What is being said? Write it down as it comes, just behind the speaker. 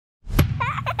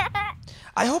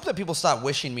I hope that people stop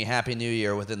wishing me Happy New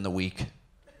Year within the week.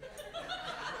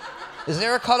 Is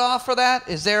there a cutoff for that?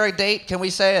 Is there a date? Can we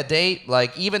say a date?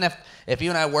 Like, even if you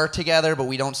and I work together but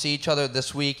we don't see each other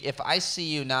this week, if I see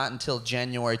you not until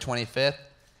January 25th,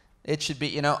 it should be,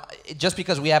 you know, just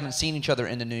because we haven't seen each other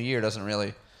in the new year doesn't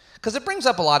really... Because it brings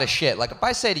up a lot of shit. Like, if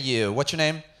I say to you, what's your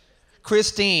name?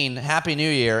 Christine, Happy New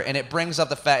Year, and it brings up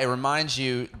the fact, it reminds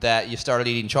you that you started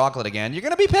eating chocolate again, you're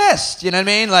going to be pissed. You know what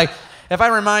I mean? Like... If I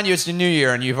remind you it's the New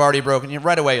Year and you've already broken, you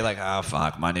right away you're like, oh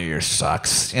fuck, my New Year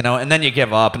sucks, you know, and then you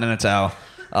give up, and then it's all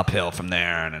uphill from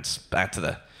there, and it's back to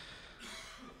the.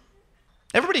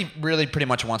 Everybody really pretty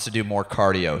much wants to do more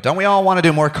cardio. Don't we all want to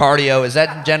do more cardio? Is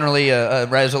that generally a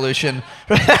resolution?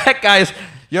 Guys,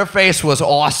 your face was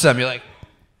awesome. You're like,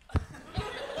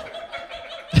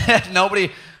 nobody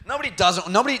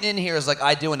in here is like,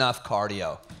 I do enough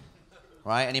cardio,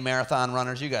 right? Any marathon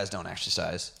runners? You guys don't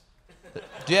exercise.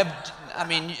 Do you have, I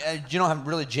mean, you don't have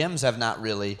really, gyms have not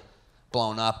really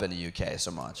blown up in the UK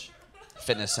so much.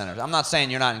 Fitness centers. I'm not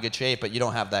saying you're not in good shape, but you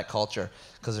don't have that culture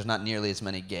because there's not nearly as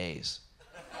many gays.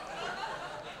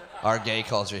 Our gay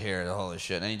culture here, holy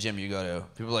shit. Any gym you go to,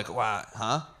 people are like, wow,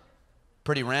 huh?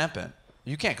 Pretty rampant.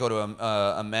 You can't go to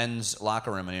a men's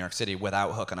locker room in New York City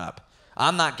without hooking up.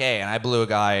 I'm not gay, and I blew a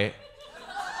guy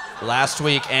last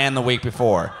week and the week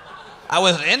before. I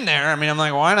was in there. I mean, I'm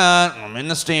like, why not? I'm in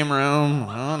the steam room.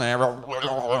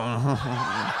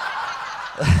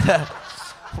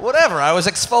 Whatever. I was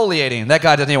exfoliating. That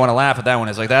guy doesn't even want to laugh at that one.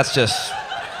 He's like,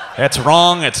 it's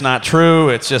wrong. It's not true.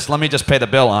 It's just, let me just pay the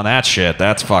bill on that shit.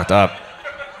 That's fucked up.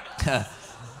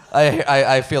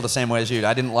 I feel the same way as you.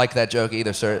 I didn't like that joke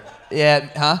either, sir. Yeah,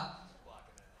 huh?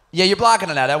 Yeah, you're blocking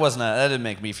it out. That didn't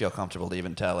make me feel comfortable to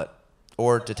even tell it.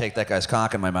 Or to take that guy's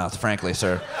cock in my mouth, frankly,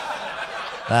 sir.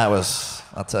 That was,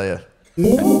 I'll tell you.